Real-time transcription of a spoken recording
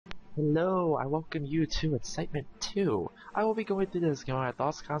Hello, I welcome you to Incitement 2. I will be going through this game on my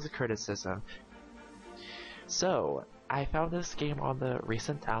thoughts, cons, and criticism. So, I found this game on the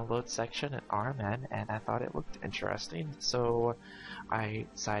recent download section at RMN and I thought it looked interesting, so I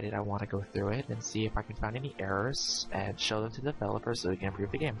decided I want to go through it and see if I can find any errors and show them to the developers so we can improve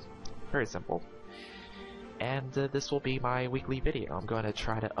the game. Very simple. And this will be my weekly video. I'm going to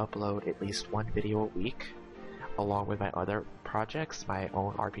try to upload at least one video a week, along with my other projects, my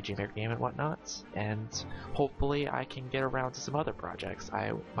own RPG Maker game and whatnot, and hopefully I can get around to some other projects.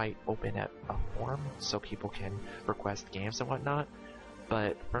 I might open a forum so people can request games and whatnot,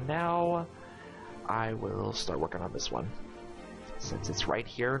 but for now, I will start working on this one, since it's right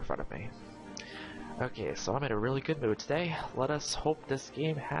here in front of me. Okay, so I'm in a really good mood today. Let us hope this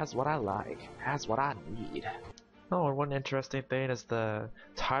game has what I like, has what I need. Oh, and one interesting thing is the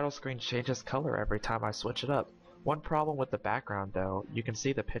title screen changes color every time I switch it up. One problem with the background though, you can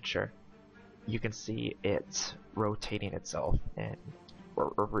see the picture. You can see it rotating itself and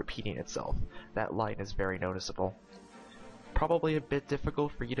or repeating itself. That line is very noticeable. Probably a bit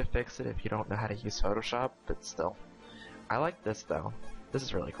difficult for you to fix it if you don't know how to use Photoshop, but still. I like this though. This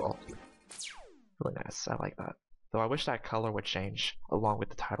is really cool. Really nice, I like that. Though I wish that color would change along with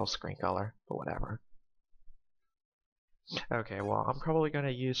the title screen color, but whatever. Okay, well, I'm probably going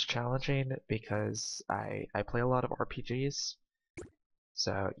to use challenging because I play a lot of RPGs.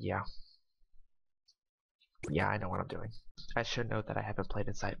 So, yeah. Yeah, I know what I'm doing. I should note that I haven't played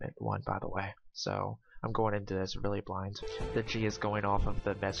Incitement 1, by the way. So, I'm going into this really blind. The G is going off of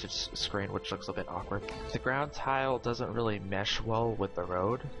the message screen, which looks a bit awkward. The ground tile doesn't really mesh well with the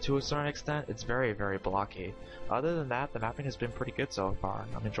road to a certain extent. It's very, very blocky. Other than that, the mapping has been pretty good so far.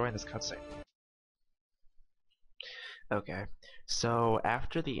 I'm enjoying this cutscene. Okay, so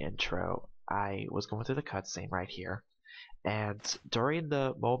after the intro, I was going through the cutscene right here, and during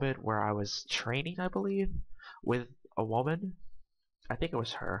the moment where I was training, I believe, with a woman, I think it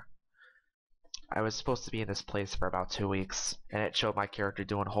was her, I was supposed to be in this place for about 2 weeks, and it showed my character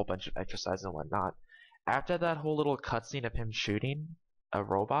doing a whole bunch of exercise and whatnot. After that whole little cutscene of him shooting a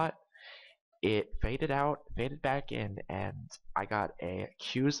robot, it faded out, faded back in, and I got a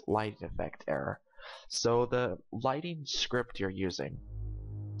Q's lighting effect error. So the lighting script you're using,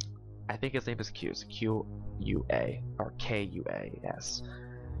 I think his name is Q's, Q-U-A, or K-U-A, yes.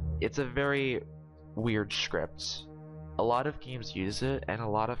 It's a very weird script. A lot of games use it, and a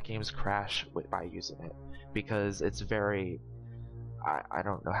lot of games crash by using it, because it's very, I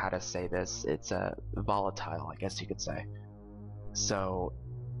don't know how to say this, it's volatile, I guess you could say. So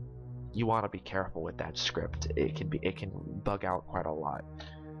you want to be careful with that script. It can bug out quite a lot.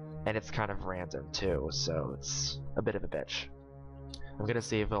 And it's kind of random too, so it's a bit of a bitch. I'm gonna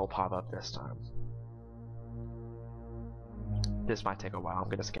see if it'll pop up this time. This might take a while, I'm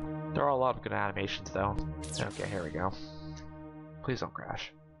gonna skip. There are a lot of good animations though. Okay, here we go. Please don't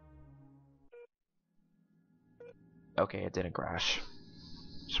crash. Okay, it didn't crash.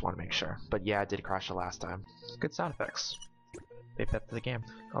 Just want to make sure. But yeah, it did crash the last time. Good sound effects. They fit the game.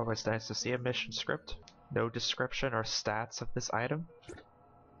 Always nice to see a mission script. No description or stats of this item.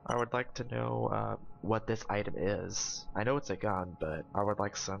 I would like to know what this item is. I know it's a gun, but I would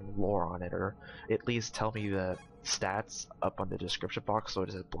like some lore on it, or at least tell me the stats up on the description box so it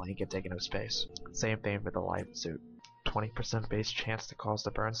isn't blank and taking no space. Same thing with the light suit. 20% base chance to cause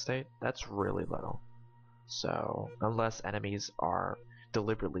the burn state? That's really low. So, unless enemies are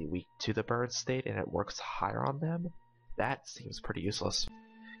deliberately weak to the burn state and it works higher on them, that seems pretty useless.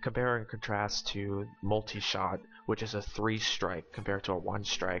 Compare and contrast to multi-shot, which is a 3-strike compared to a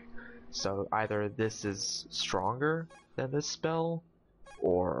 1-strike. So either this is stronger than this spell,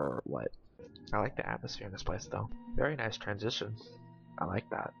 or what? I like the atmosphere in this place though. Very nice transition. I like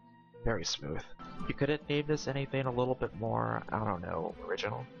that. Very smooth. You couldn't name this anything a little bit more, I don't know,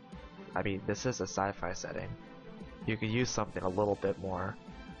 original? I mean, this is a sci-fi setting. You could use something a little bit more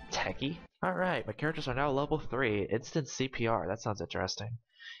techy. Alright, my characters are now level 3. Instant CPR, that sounds interesting.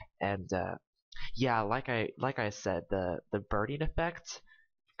 And yeah, like I said, the burning effect,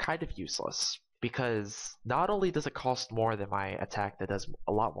 kind of useless, because not only does it cost more than my attack that does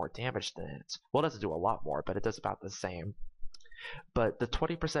a lot more damage than it, well, it doesn't do a lot more, but it does about the same, but the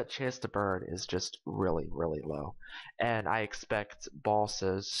 20% chance to burn is just really, really low, and I expect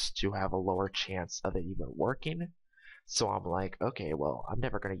bosses to have a lower chance of it even working. So I'm like, okay, well, I'm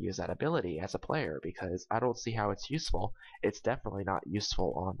never going to use that ability as a player because I don't see how it's useful. It's definitely not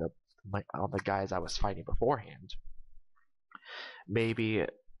useful on the guys I was fighting beforehand. Maybe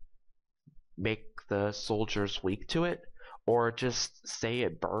make the soldiers weak to it, or just say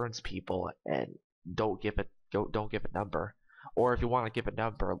it burns people and don't give a number. Or if you want to give a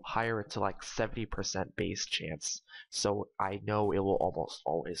number, higher it to like 70% base chance, so I know it will almost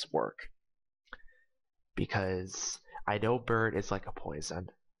always work. Because I know Bird is like a poison,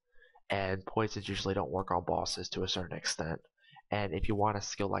 and poisons usually don't work on bosses to a certain extent. And if you want a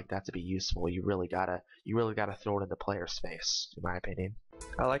skill like that to be useful, you really gotta throw it in the player's face, in my opinion.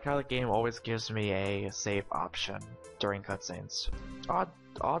 I like how the game always gives me a save option during cutscenes.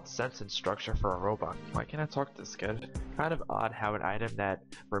 Odd sense and structure for a robot. Why can't I talk to this kid? Kind of odd how an item that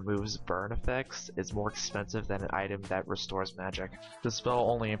removes burn effects is more expensive than an item that restores magic. The spell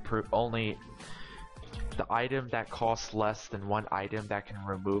only the item that costs less than one item that can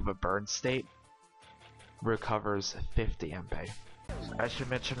remove a burn state recovers 50 MP. I should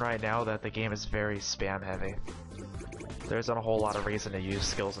mention right now that the game is very spam heavy. There isn't a whole lot of reason to use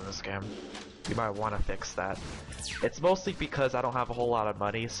skills in this game. You might want to fix that. It's mostly because I don't have a whole lot of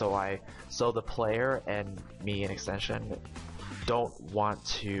money, so the player and me in extension don't want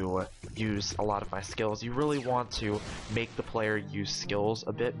to use a lot of my skills. You really want to make the player use skills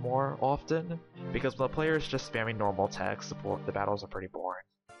a bit more often, because when the player is just spamming normal attacks, the battles are pretty boring.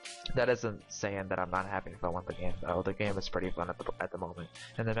 That isn't saying that I'm not having fun with the game, though. The game is pretty fun at the moment,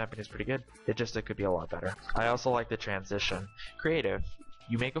 and the mapping is pretty good. It could be a lot better. I also like the transition. Creative.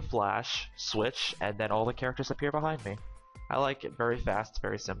 You make a flash, switch, and then all the characters appear behind me. I like it. Very fast,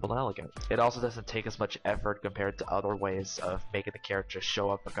 very simple and elegant. It also doesn't take as much effort compared to other ways of making the characters show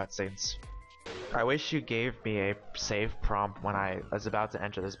up in cutscenes. I wish you gave me a save prompt when I was about to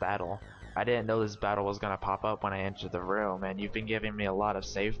enter this battle. I didn't know this battle was gonna pop up when I entered the room, and you've been giving me a lot of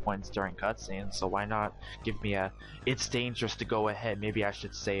save points during cutscenes, so why not give me a "it's dangerous to go ahead, maybe I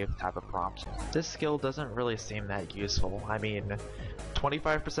should save" type of prompt. This skill doesn't really seem that useful. I mean,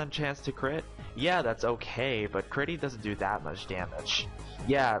 25% chance to crit? Yeah, that's okay, but critting doesn't do that much damage.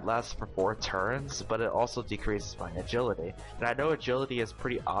 Yeah, it lasts for 4 turns, but it also decreases my agility. And I know agility is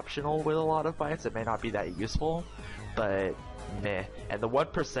pretty optional with a lot of fights, it may not be that useful, but meh. And the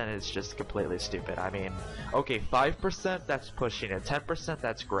 1% is just completely stupid. I mean, okay, 5% that's pushing it, 10%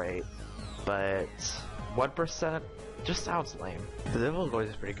 that's great, but 1% just sounds lame. The Devil Voice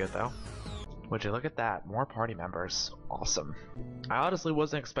is pretty good though. Would you look at that, more party members. Awesome. I honestly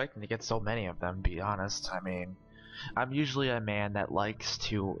wasn't expecting to get so many of them, to be honest. I mean, I'm usually a man that likes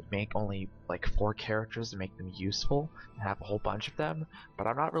to make only like 4 characters to make them useful and have a whole bunch of them, but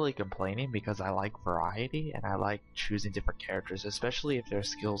I'm not really complaining because I like variety and I like choosing different characters, especially if their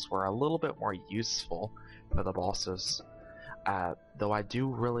skills were a little bit more useful for the bosses. Though I do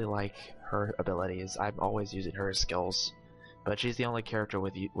really like her abilities, I'm always using her skills. But she's the only character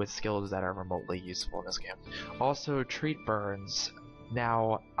with skills that are remotely useful in this game. Also, treat burns.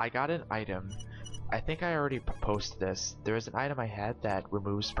 Now, I got an item. I think I already posted this. There is an item I had that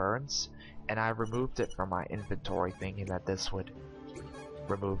removes burns, and I removed it from my inventory thinking that this would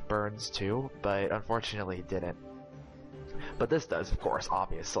remove burns too, but unfortunately it didn't. But this does, of course,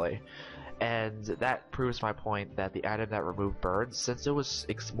 obviously. And that proves my point that the item that removed burns, since it was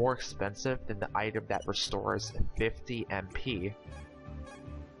more expensive than the item that restores 50 MP,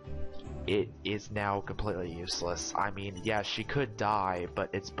 it is now completely useless. I mean, yeah, she could die, but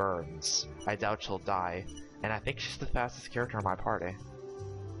it's burns. I doubt she'll die, and I think she's the fastest character in my party.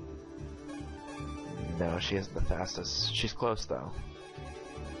 No, she isn't the fastest. She's close though.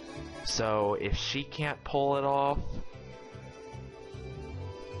 So if she can't pull it off,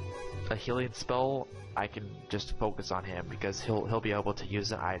 a healing spell, I can just focus on him because he'll be able to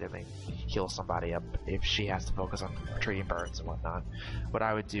use an item and heal somebody up if she has to focus on treating burns and whatnot. What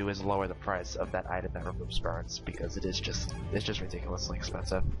I would do is lower the price of that item that removes burns because it's just ridiculously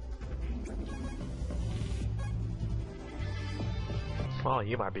expensive. Well,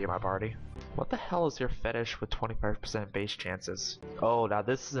 you might be in my party. What the hell is your fetish with 25% base chances? Oh, now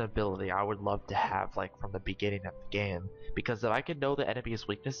this is an ability I would love to have like from the beginning of the game, because if I can know the enemy's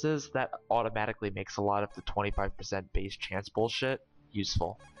weaknesses, that automatically makes a lot of the 25% base chance bullshit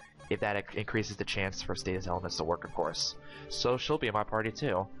useful. If that increases the chance for status elements to work, of course. So she'll be in my party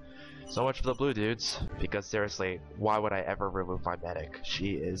too. So much for the blue dudes, because seriously, why would I ever remove my medic?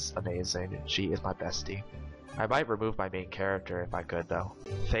 She is amazing. She is my bestie. I might remove my main character if I could though.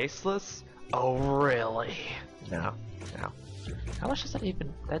 Faceless? Oh really? No, no. How much does that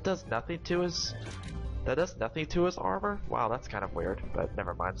even? That does nothing to his. That does nothing to his armor? Wow, that's kind of weird, but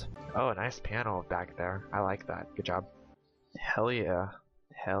never mind. Oh, a nice panel back there. I like that. Good job. Hell yeah.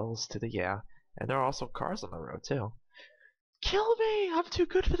 Hells to the yeah. And there are also cars on the road too. Kill me! I'm too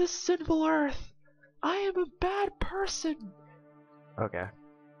good for this sinful earth! I am a bad person! Okay.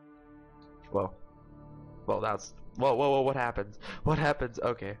 Whoa. Well, that's... Whoa, whoa, whoa, what happens? What happens?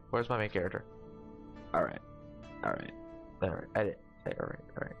 Okay, where's my main character? Alright. Alright. There, edit.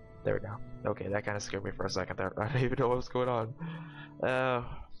 Alright. There we go. Okay, that kind of scared me for a second there. I didn't even know what was going on.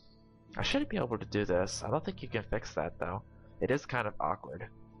 I shouldn't be able to do this. I don't think you can fix that though. It is kind of awkward.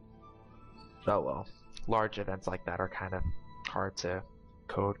 Oh well. Large events like that are kind of hard to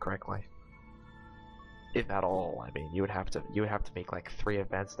code correctly. If at all. I mean, you would have to make like 3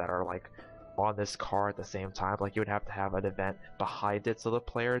 events that are like on this car at the same time. Like you would have to have an event behind it so the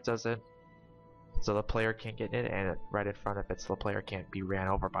player can't get in it, and right in front of it so the player can't be ran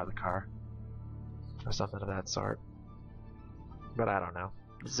over by the car. Or something of that sort. But I don't know.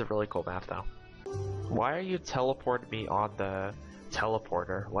 This is a really cool map though. Why are you teleporting me on the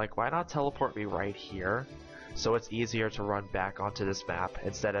teleporter? Like, why not teleport me right here so it's easier to run back onto this map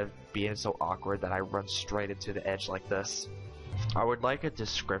instead of being so awkward that I run straight into the edge like this? I would like a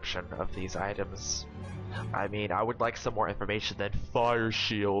description of these items. I mean, I would like some more information than fire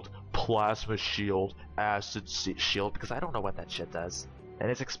shield, plasma shield, acid shield, because I don't know what that shit does. And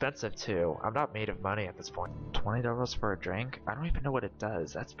it's expensive too. I'm not made of money at this point. $20 for a drink? I don't even know what it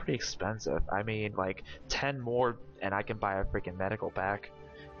does. That's pretty expensive. I mean, like, 10 more and I can buy a freaking medical pack.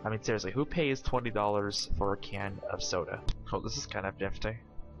 I mean, seriously, who pays $20 for a can of soda? Oh, this is kind of nifty.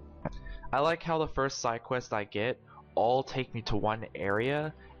 I like how the first side quest I get all take me to one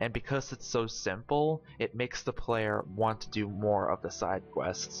area, and because it's so simple, it makes the player want to do more of the side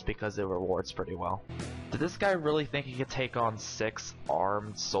quests because it rewards pretty well. Did this guy really think he could take on 6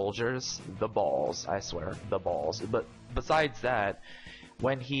 armed soldiers? The balls, I swear, the balls. But besides that,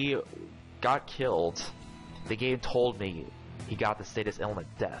 when he got killed, the game told me he got the status element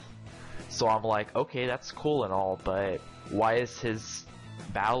death. So I'm like, okay, that's cool and all, but why is his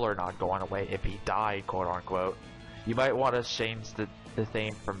valor not going away if he died, quote unquote? You might want to change the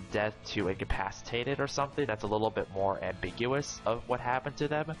thing from death to incapacitated or something that's a little bit more ambiguous of what happened to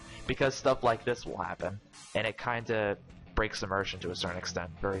them, because stuff like this will happen, and it kind of breaks immersion to a certain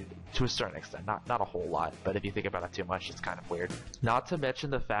extent. Not a whole lot, but if you think about it too much, it's kind of weird. Not to mention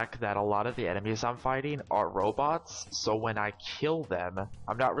the fact that a lot of the enemies I'm fighting are robots, so when I kill them,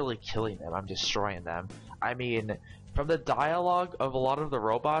 I'm not really killing them, I'm destroying them. I mean, from the dialogue of a lot of the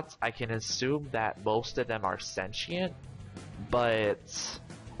robots, I can assume that most of them are sentient,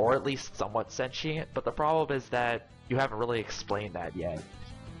 or at least somewhat sentient, but the problem is that you haven't really explained that yet.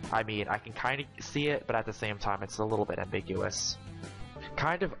 I mean, I can kind of see it, but at the same time, it's a little bit ambiguous.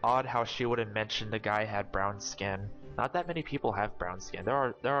 Kind of odd how she would have mentioned the guy had brown skin. Not that many people have brown skin.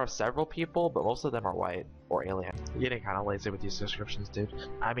 There are several people, but most of them are white or alien. You're getting kind of lazy with these descriptions, dude.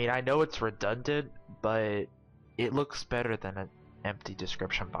 I mean, I know it's redundant, but it looks better than an empty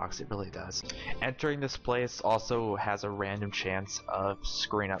description box. It really does. Entering this place also has a random chance of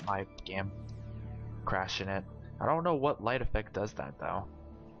screwing up my game, crashing it. I don't know what light effect does that though.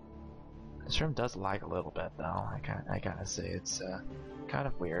 This room does lag a little bit though. I gotta say it's kind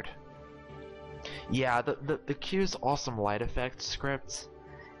of weird. Yeah, the Q's awesome light effect script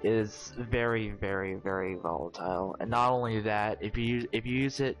is very volatile, and not only that, if you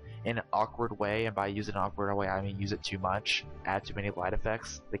use it in an awkward way, and by using an awkward way I mean use it too much, add too many light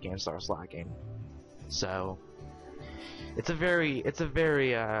effects, the game starts lagging. So it's a very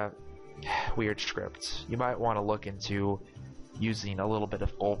weird script. You might want to look into using a little bit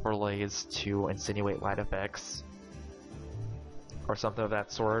of overlays to insinuate light effects or something of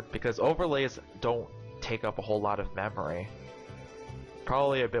that sort, because overlays don't take up a whole lot of memory.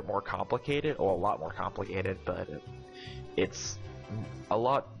 Probably a bit more complicated, or a lot more complicated, but it's a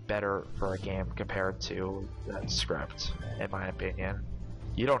lot better for a game compared to that script, in my opinion.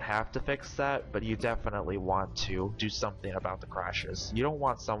 You don't have to fix that, but you definitely want to do something about the crashes. You don't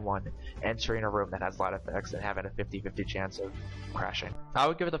want someone entering a room that has light effects and having a 50-50 chance of crashing. I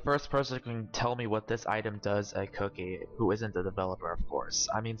would give it the first person who can tell me what this item does a cookie, who isn't the developer, of course.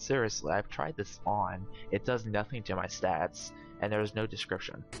 I mean, seriously, I've tried this on. It does nothing to my stats, and there's no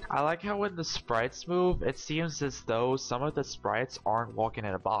description. I like how when the sprites move, it seems as though some of the sprites aren't walking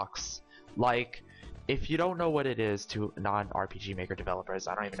in a box. Like, if you don't know what it is to non-RPG Maker developers,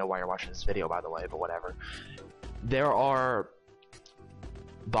 I don't even know why you're watching this video, by the way, but whatever. There are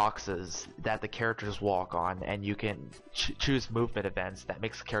boxes that the characters walk on, and you can choose movement events that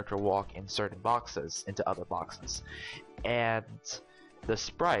makes the character walk in certain boxes into other boxes. And the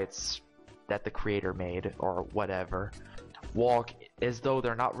sprites that the creator made, or whatever, walk as though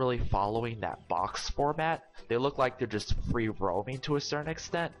they're not really following that box format. They look like they're just free roaming to a certain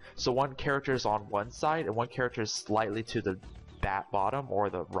extent. So one character is on one side and one character is slightly to the bottom or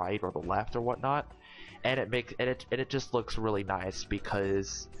the right or the left or whatnot, and it just looks really nice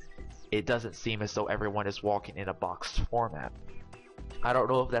because it doesn't seem as though everyone is walking in a boxed format. I don't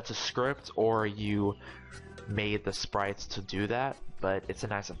know if that's a script or you made the sprites to do that, but it's a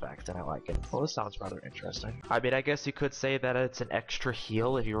nice effect and I like it. Well, this sounds rather interesting. I mean, I guess you could say that it's an extra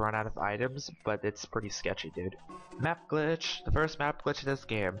heal if you run out of items, but it's pretty sketchy, dude. Map glitch. The first map glitch in this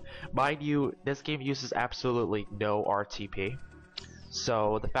game. Mind you, this game uses absolutely no RTP.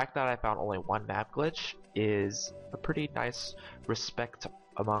 So the fact that I found only one map glitch is a pretty nice respect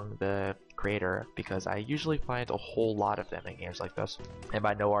among the creator, because I usually find a whole lot of them in games like this. And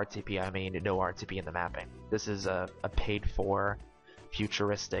by no RTP, I mean no RTP in the mapping. This is a paid for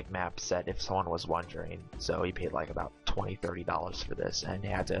futuristic map set, if someone was wondering. So he paid like about $20–30 for this, and he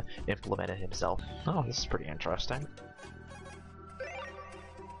had to implement it himself. Oh, this is pretty interesting.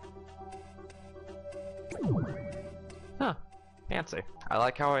 Huh. Fancy. I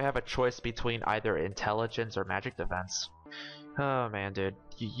like how I have a choice between either intelligence or magic defense. Oh man, dude.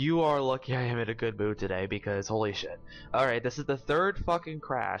 You are lucky I am in a good mood today, because holy shit. Alright, this is the third fucking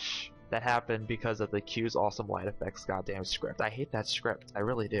crash that happened because of the Q's awesome light effects goddamn script. I hate that script. I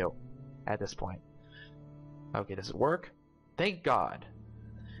really do. At this point. Okay, does it work? Thank God.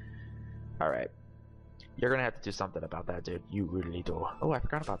 Alright. You're gonna have to do something about that, dude. You really do. Oh, I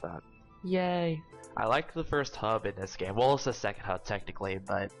forgot about that. Yay. I like the first hub in this game. Well, it's the second hub technically,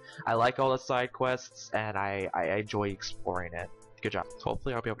 but I like all the side quests and I enjoy exploring it. Good job.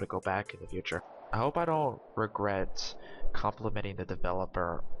 Hopefully I'll be able to go back in the future. I hope I don't regret complimenting the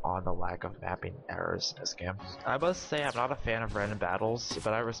developer on the lack of mapping errors in this game. I must say I'm not a fan of random battles,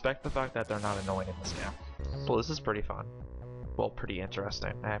 but I respect the fact that they're not annoying in this game. Well, this is pretty fun. Well, pretty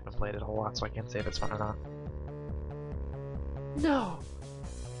interesting. I haven't played it a whole lot, so I can't say if it's fun or not. No!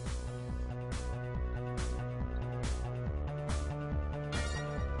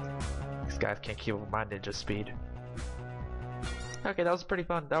 These guys can't keep up with my ninja speed. Okay, that was pretty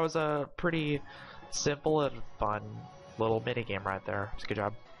fun. That was a pretty simple and fun little mini game right there. Good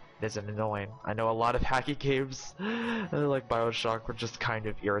job. It isn't annoying. I know a lot of hacky games like BioShock were just kind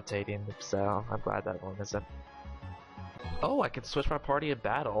of irritating, so I'm glad that one isn't. Oh, I can switch my party in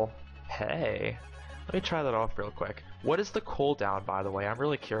battle. Hey. Let me try that off real quick. What is the cooldown, by the way? I'm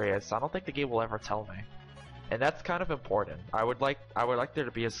really curious. I don't think the game will ever tell me. And that's kind of important. I would like there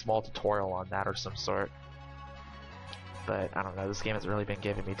to be a small tutorial on that or some sort. But I don't know, this game has really been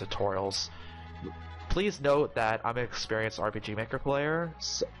giving me tutorials. Please note that I'm an experienced RPG Maker player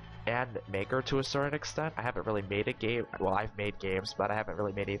and maker to a certain extent. I haven't really made a game. Well, I've made games, but I haven't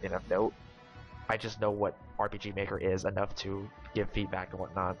really made anything of note. I just know what RPG Maker is enough to give feedback and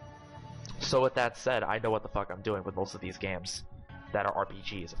whatnot. So with that said, I know what the fuck I'm doing with most of these games that are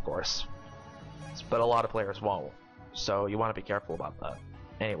RPGs, of course. But a lot of players won't. So you want to be careful about that.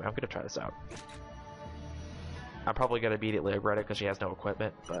 Anyway, I'm gonna try this out. I'm probably gonna immediately regret it because she has no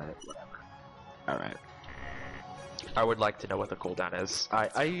equipment, but whatever. Alright. I would like to know what the cooldown is.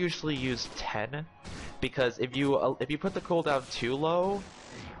 I usually use 10 because if you put the cooldown too low,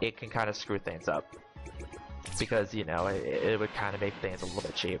 it can kind of screw things up. Because, you know, it would kind of make things a little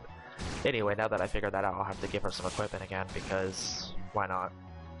bit cheap. Anyway, now that I figured that out, I'll have to give her some equipment again because why not?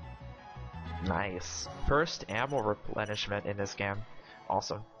 Nice. First ammo replenishment in this game.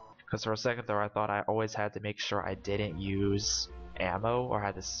 Awesome. Because for a second there I thought I always had to make sure I didn't use ammo or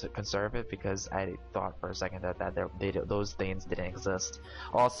had to conserve it, because I thought for a second that those things didn't exist.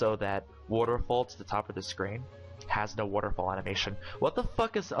 Also, that waterfall to the top of the screen has no waterfall animation. What the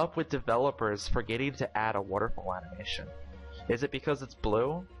fuck is up with developers forgetting to add a waterfall animation? Is it because it's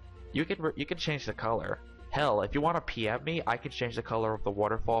blue? You can change the color. Hell, if you want to PM me, I can change the color of the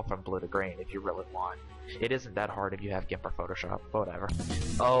waterfall from blue to green if you really want. It isn't that hard if you have GIMP or Photoshop, whatever.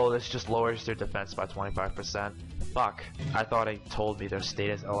 Oh, this just lowers their defense by 25%. Fuck. I thought it told me their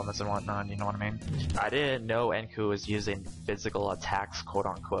status elements and whatnot, you know what I mean? I didn't know Enku was using physical attacks, quote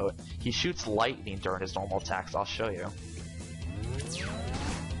unquote. He shoots lightning during his normal attacks, I'll show you.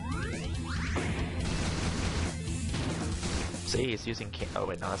 See, he's using oh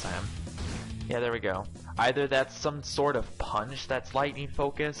wait, no, that's him. Yeah, there we go. Either that's some sort of punch that's lightning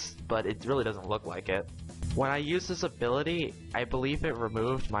focused, but it really doesn't look like it. When I use this ability, I believe it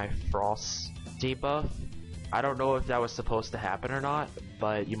removed my frost debuff. I don't know if that was supposed to happen or not,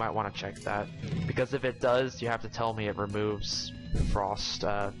 but you might want to check that. Because if it does, you have to tell me it removes frost,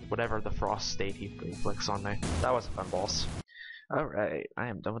 whatever the frost state he inflicts on me. That was a fun boss. Alright, I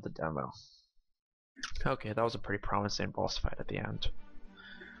am done with the demo. Okay, that was a pretty promising boss fight at the end.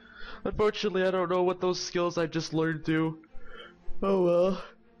 Unfortunately, I don't know what those skills I just learned do. Oh well.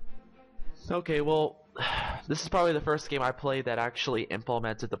 Okay, well, this is probably the first game I played that actually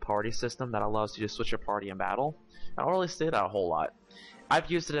implemented the party system that allows you to switch your party in battle. I don't really say that a whole lot.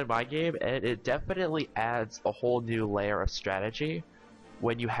 I've used it in my game, and it definitely adds a whole new layer of strategy.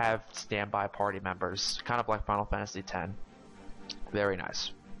 when you have standby party members, kind of like Final Fantasy X. Very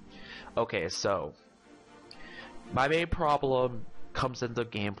nice. Okay, so my main problem comes into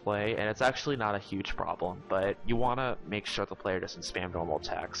gameplay, and it's actually not a huge problem, but you want to make sure the player doesn't spam normal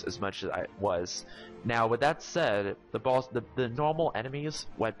attacks as much as I was. Now, with that said, the normal enemies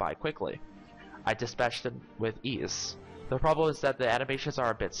went by quickly. I dispatched them with ease. The problem is that the animations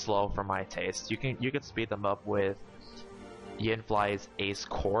are a bit slow for my taste. You can speed them up with Yinfly's Ace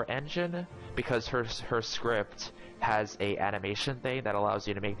Core engine, because her script has a animation thing that allows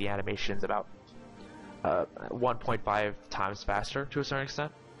you to make the animations about 1.5 times faster to a certain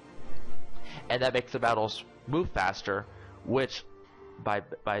extent, and that makes the battles move faster, which by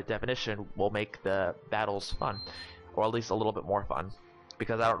definition will make the battles fun, or at least a little bit more fun,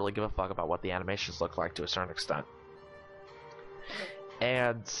 because I don't really give a fuck about what the animations look like to a certain extent.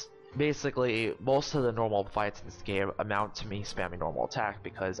 And basically, most of the normal fights in this game amount to me spamming normal attack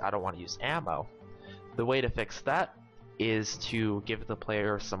because I don't want to use ammo. The way to fix that is to give the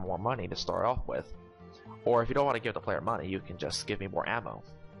player some more money to start off with. Or if you don't want to give the player money, you can just give me more ammo.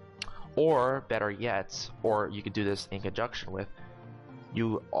 Or, better yet, or you could do this in conjunction with,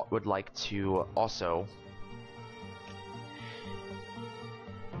 you would like to also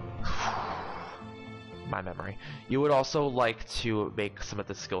my memory. You would also like to make some of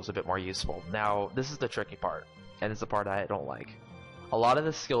the skills a bit more useful. Now, this is the tricky part, and it's the part I don't like. A lot of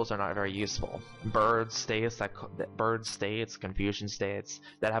the skills are not very useful. Bird states, confusion states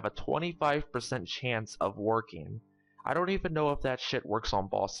that have a 25% chance of working. I don't even know if that shit works on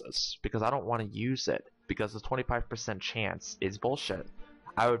bosses, because I don't want to use it, because the 25% chance is bullshit.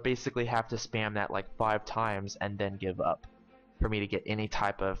 I would basically have to spam that like 5 times and then give up for me to get any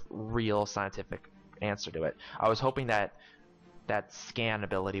type of real scientific answer to it. I was hoping that that scan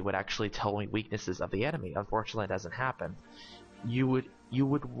ability would actually tell me weaknesses of the enemy. Unfortunately, it doesn't happen. You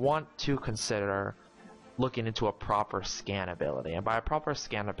would want to consider looking into a proper scan ability, and by a proper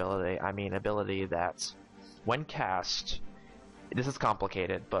scan ability, I mean ability that, when cast, this is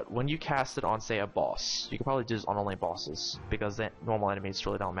complicated, but when you cast it on, say, a boss, you can probably do this on only bosses, because the normal enemies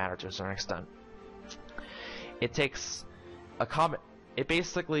really don't matter to a certain extent. It takes a it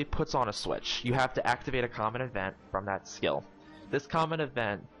basically puts on a switch. You have to activate a common event from that skill. This common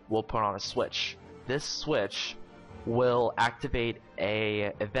event will put on a switch. This switch will activate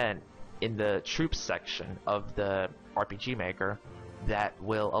a event in the troops section of the RPG Maker that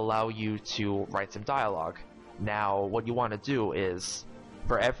will allow you to write some dialogue. Now, what you want to do is,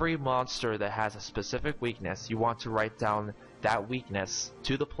 for every monster that has a specific weakness, you want to write down that weakness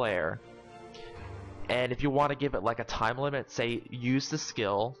to the player. And if you want to give it like a time limit, say use the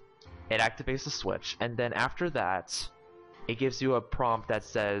skill, it activates the switch, and then after that, it gives you a prompt that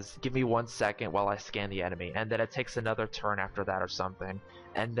says, give me 1 second while I scan the enemy, and then it takes another turn after that or something,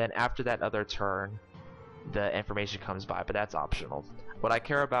 and then after that other turn, the information comes by, but that's optional. What I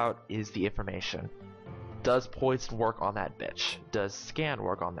care about is the information. Does poison work on that bitch? Does scan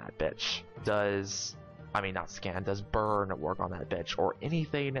work on that bitch? Does burn work on that bitch? Or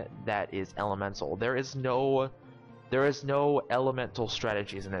anything that is elemental. There is no elemental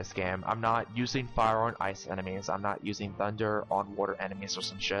strategies in this game. I'm not using fire on ice enemies. I'm not using thunder on water enemies or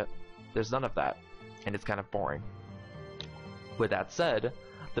some shit. There's none of that, and it's kind of boring. With that said,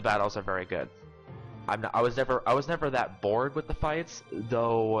 the battles are very good. I was never that bored with the fights,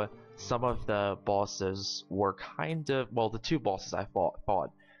 though some of the bosses were kind of, well, the 2 bosses I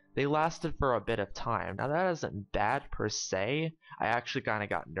fought, they lasted for a bit of time. Now that isn't bad per se. I actually kind of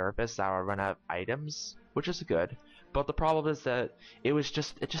got nervous that I would run out of items, which is good. But the problem is that it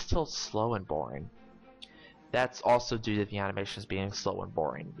just felt slow and boring. That's also due to the animations being slow and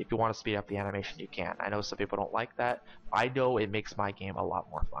boring. If you want to speed up the animation, you can. I know some people don't like that. I know it makes my game a lot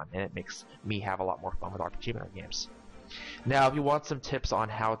more fun, and it makes me have a lot more fun with RPG Maker games. Now, if you want some tips on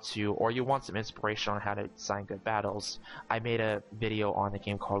how to, or you want some inspiration on how to design good battles, I made a video on the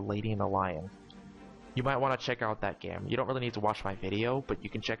game called Lady and the Lion. You might want to check out that game. You don't really need to watch my video, but you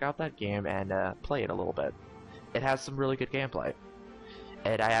can check out that game and play it a little bit. It has some really good gameplay,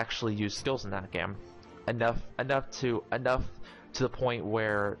 and I actually use skills in that game. Enough to the point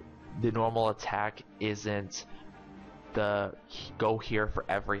where the normal attack isn't the go here for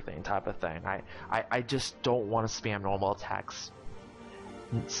everything type of thing. I just don't want to spam normal attacks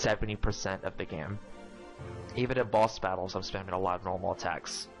 70% of the game. Even in boss battles, I'm spamming a lot of normal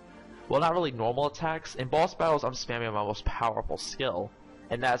attacks. Well, not really normal attacks. In boss battles, I'm spamming my most powerful skill,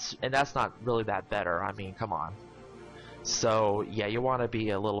 and that's not really that better. I mean, come on. So yeah, you want to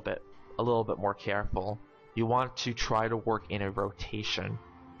be a little bit more careful. You want to try to work in a rotation,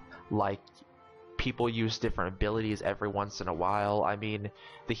 like people use different abilities every once in a while. I mean,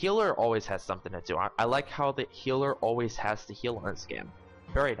 the healer always has something to do. I like how the healer always has to heal in this game.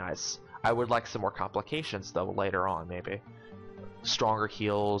 Very nice. I would like some more complications though later on, maybe. Stronger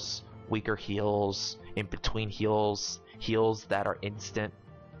heals, weaker heals, in between heals, heals that are instant,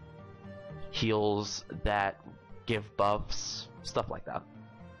 heals that give buffs, stuff like that.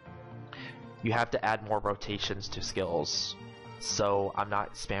 You have to add more rotations to skills, so I'm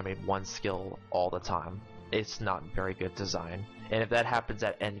not spamming one skill all the time. It's not very good design, and if that happens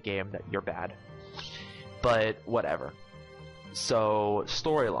at endgame, that you're bad. But whatever. So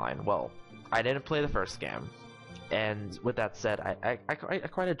storyline, well, I didn't play the first game, and with that said, I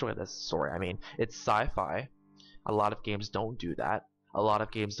quite enjoy this story. I mean, it's sci-fi. A lot of games don't do that. A lot of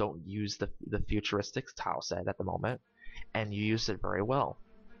games don't use the futuristic tile set at the moment, and you use it very well.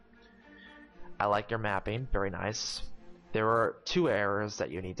 I like your mapping, very nice. There are 2 errors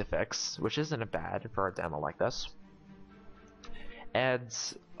that you need to fix, which isn't bad for a demo like this. And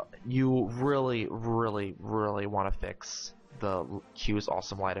you really, really, really want to fix the Q's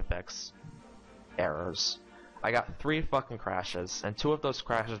awesome light effects errors. I got 3 fucking crashes, and 2 of those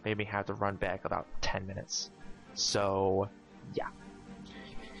crashes made me have to run back about 10 minutes. So, yeah.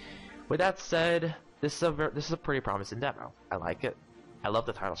 With that said, this is a pretty promising demo. I like it. I love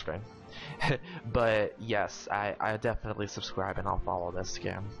the title screen. But yes, I definitely subscribe and I'll follow this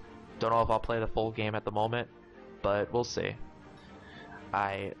game. Don't know if I'll play the full game at the moment, but we'll see.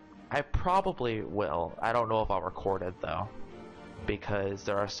 I probably will. I don't know if I'll record it though, because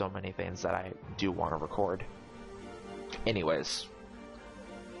there are so many things that I do want to record. Anyways,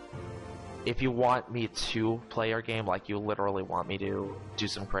 if you want me to play your game, like you literally want me to do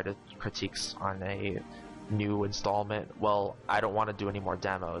some critiques on a new installment, well, I don't want to do any more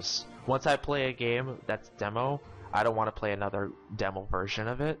demos. Once I play a game that's demo, I don't want to play another demo version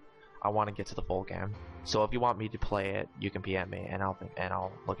of it. I want to get to the full game. So if you want me to play it, you can PM me and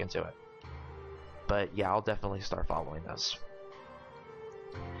I'll look into it. But yeah, I'll definitely start following this.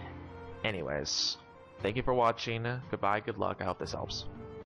 Anyways, thank you for watching. Goodbye, good luck. I hope this helps.